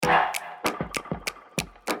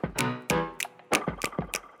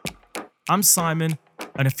I'm Simon,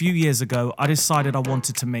 and a few years ago, I decided I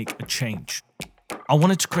wanted to make a change. I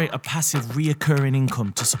wanted to create a passive, reoccurring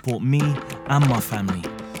income to support me and my family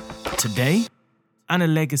today, and a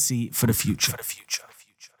legacy for the future.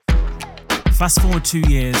 Fast forward 2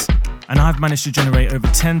 years, and I've managed to generate over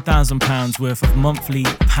 £10,000 worth of monthly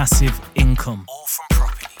passive income, all from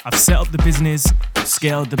property. I've set up the business,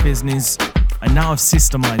 scaled the business, and now I've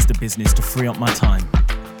systemized the business to free up my time.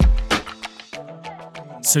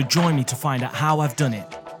 So join me to find out how I've done it,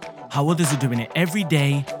 how others are doing it every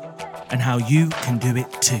day, and how you can do it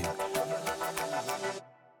too.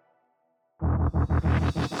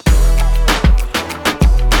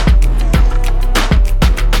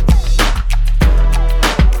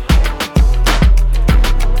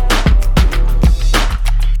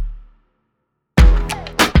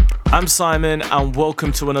 I'm Simon, and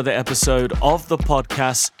welcome to another episode of the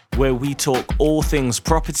podcast where we talk all things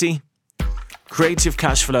property, creative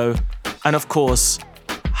cash flow, and of course,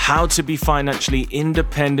 how to be financially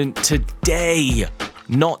independent today,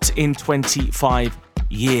 not in 25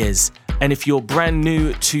 years. And if you're brand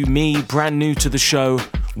new to me, brand new to the show,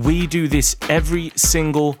 we do this every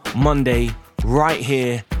single Monday right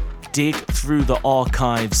here. Dig through the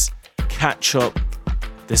archives, catch up.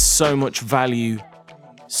 There's so much value,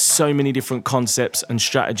 so many different concepts and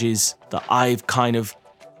strategies that I've kind of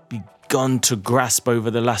begun to grasp over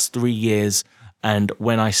the last 3 years. And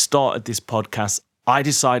when I started this podcast, I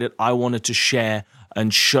decided I wanted to share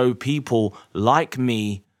and show people like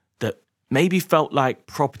me that maybe felt like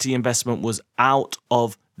property investment was out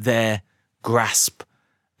of their grasp.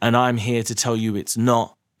 And I'm here to tell you it's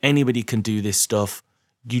not. Anybody can do this stuff.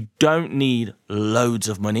 You don't need loads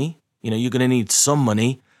of money. You're going to need some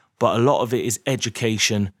money, but a lot of it is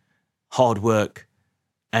education, hard work,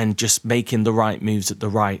 and just making the right moves at the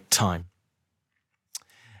right time.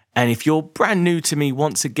 And if you're brand new to me,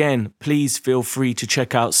 once again, please feel free to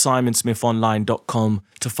check out simonsmithonline.com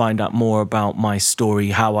to find out more about my story,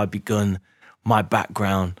 how I begun, my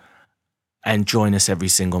background, and join us every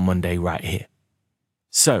single Monday right here.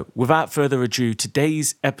 So, without further ado,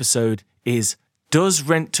 today's episode is, does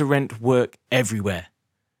rent-to-rent work everywhere?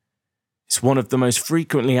 It's one of the most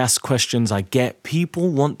frequently asked questions I get. People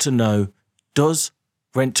want to know, does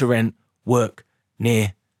rent-to-rent work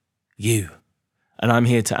near you? And I'm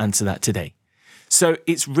here to answer that today. So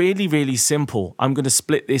it's really, really simple. I'm going to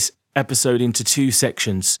split this episode into 2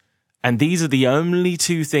 sections. And these are the only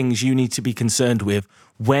 2 things you need to be concerned with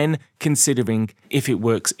when considering if it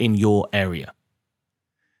works in your area.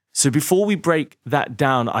 So before we break that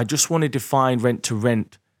down, I just want to define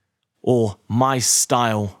rent-to-rent, or my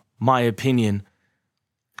style, my opinion,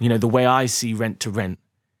 the way I see rent-to-rent.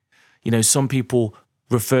 Some people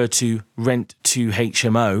refer to rent to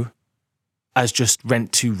HMO as just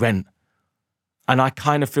rent to rent. And I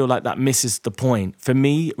kind of feel like that misses the point. For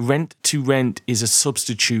me, rent to rent is a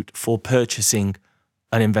substitute for purchasing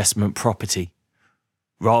an investment property.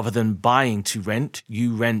 Rather than buying to rent,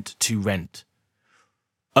 you rent to rent.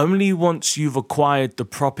 Only once you've acquired the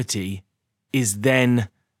property is then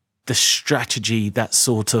the strategy that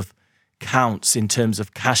sort of counts in terms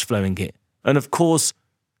of cash flowing it. And of course,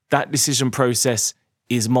 that decision process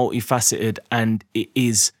is multifaceted, and it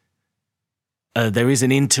is there is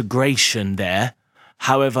an integration there.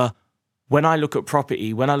 However, when I look at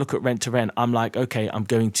property, when I look at rent to rent, I'm like, okay, I'm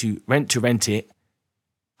going to rent it.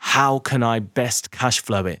 How can I best cash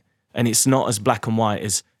flow it? And it's not as black and white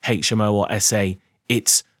as HMO or SA.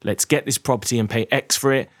 It's let's get this property and pay X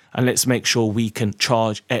for it, and let's make sure we can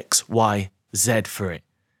charge X, Y, Z for it.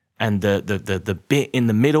 And the bit in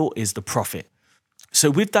the middle is the profit. So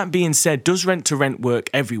with that being said, does rent to rent work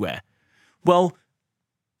everywhere? Well,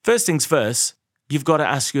 first things first, you've got to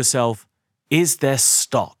ask yourself, is there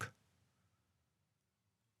stock?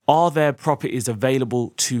 Are there properties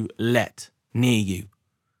available to let near you?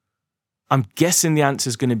 I'm guessing the answer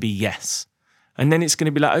is going to be yes. And then it's going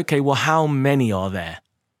to be like, okay, well, how many are there?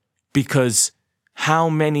 Because how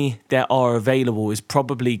many there are available is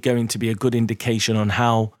probably going to be a good indication on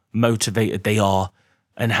how motivated they are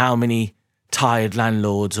and how many tired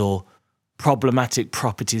landlords or problematic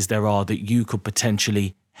properties there are that you could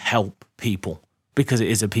potentially help people, because it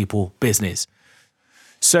is a people business.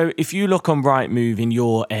 So if you look on Rightmove in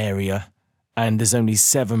your area and there's only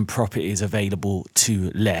 7 properties available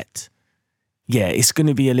to let, it's going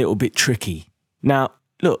to be a little bit tricky. Now,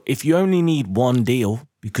 look, if you only need one deal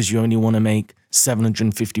because you only want to make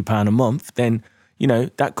 £750 a month, then,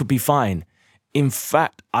 that could be fine. In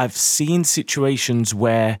fact, I've seen situations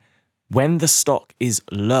where when the stock is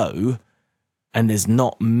low and there's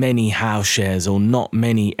not many house shares or not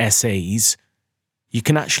many SAs, you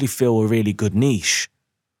can actually fill a really good niche.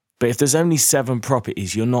 But if there's only 7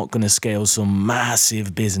 properties, you're not going to scale some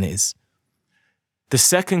massive business. The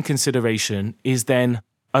second consideration is then,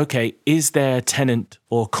 okay, is there tenant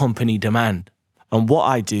or company demand? And what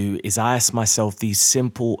I do is I ask myself these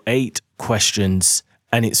simple 8 questions,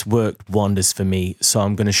 and it's worked wonders for me. So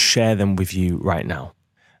I'm going to share them with you right now.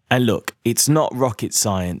 And look, it's not rocket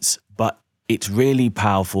science, but it's really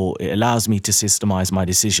powerful. It allows me to systemize my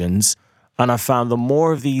decisions. And I found the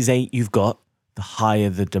more of these 8 you've got, the higher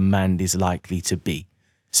the demand is likely to be.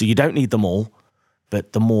 So you don't need them all,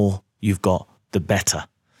 but the more you've got, the better.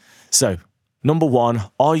 So, number 1,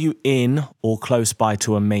 are you in or close by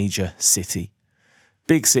to a major city?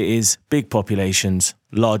 Big cities, big populations,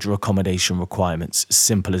 larger accommodation requirements.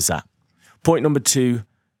 Simple as that. Point number 2,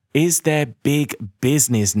 is there big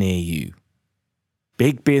business near you?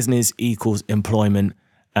 Big business equals employment,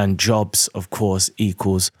 and jobs, of course,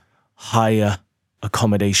 equals higher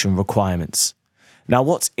accommodation requirements. Now,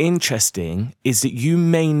 what's interesting is that you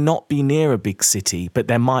may not be near a big city, but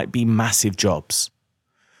there might be massive jobs.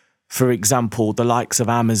 For example, the likes of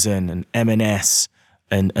Amazon and M&S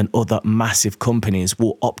and other massive companies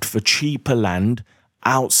will opt for cheaper land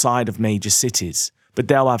outside of major cities, but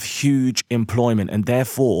they'll have huge employment, and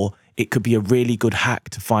therefore it could be a really good hack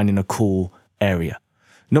to find in a cool area.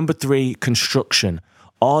 Number 3, construction.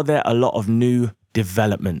 Are there a lot of new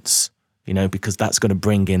developments? Because that's going to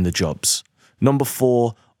bring in the jobs. Number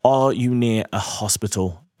 4, are you near a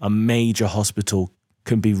hospital? A major hospital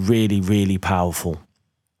can be really, really powerful.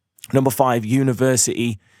 Number 5,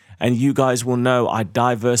 university. And you guys will know I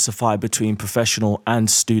diversify between professional and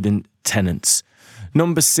student tenants.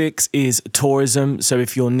 Number 6 is tourism. So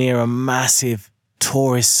if you're near a massive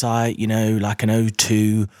tourist site, like an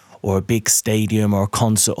O2 or a big stadium or a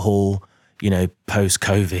concert hall,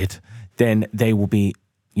 post-COVID, then they will be,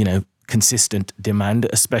 consistent demand,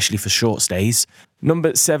 especially for short stays.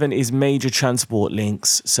 Number 7 is major transport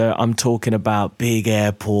links. So I'm talking about big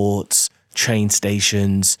airports, train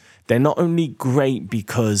stations. They're not only great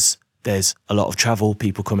because there's a lot of travel,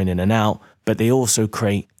 people coming in and out, but they also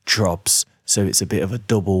create jobs. So it's a bit of a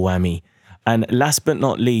double whammy. And last but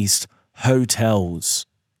not least, hotels.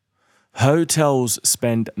 Hotels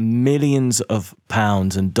spend millions of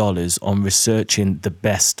pounds and dollars on researching the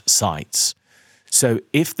best sites. So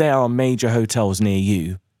if there are major hotels near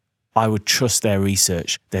you, I would trust their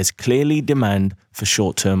research. There's clearly demand for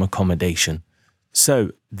short-term accommodation.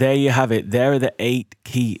 So there you have it. There are the 8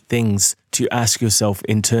 key things to ask yourself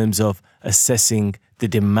in terms of assessing the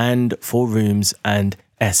demand for rooms and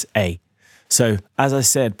SA. So as I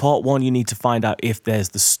said, part 1, you need to find out if there's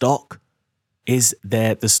the stock. Is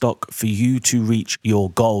there the stock for you to reach your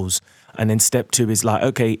goals? And then step 2 is like,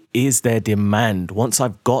 okay, is there demand? Once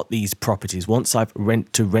I've got these properties, once I've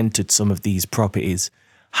rented some of these properties,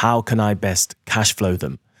 how can I best cash flow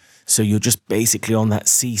them? So you're just basically on that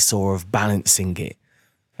seesaw of balancing it.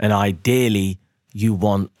 And ideally, you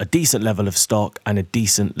want a decent level of stock and a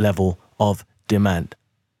decent level of demand.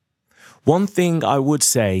 One thing I would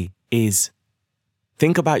say is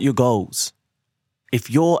think about your goals. If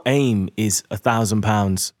your aim is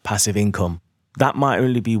 £1,000 passive income, that might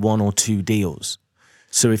only be 1 or 2 deals.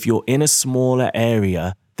 So if you're in a smaller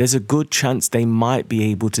area, there's a good chance they might be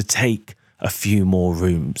able to take a few more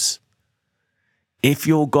rooms. If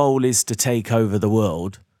your goal is to take over the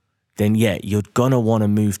world, then yeah, you're going to want to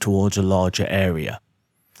move towards a larger area.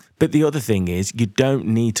 But the other thing is, you don't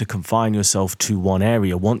need to confine yourself to one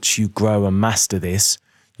area. Once you grow and master this,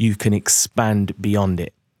 you can expand beyond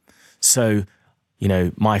it. So,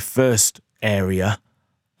 my first area,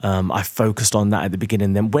 I focused on that at the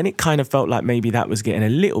beginning. Then when it kind of felt like maybe that was getting a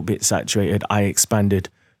little bit saturated, I expanded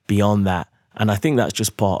beyond that. And I think that's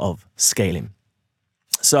just part of scaling.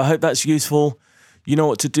 So I hope that's useful. You know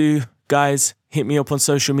what to do, guys. Hit me up on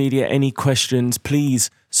social media. Any questions, please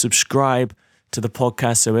subscribe to the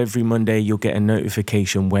podcast. So every Monday you'll get a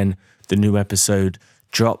notification when the new episode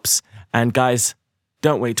drops. And guys,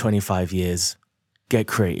 don't wait 25 years. Get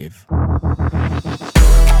creative.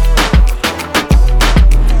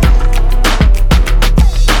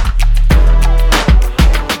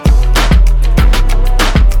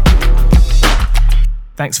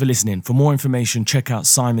 Thanks for listening. For more information, check out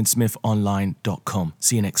simonsmithonline.com.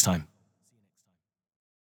 See you next time.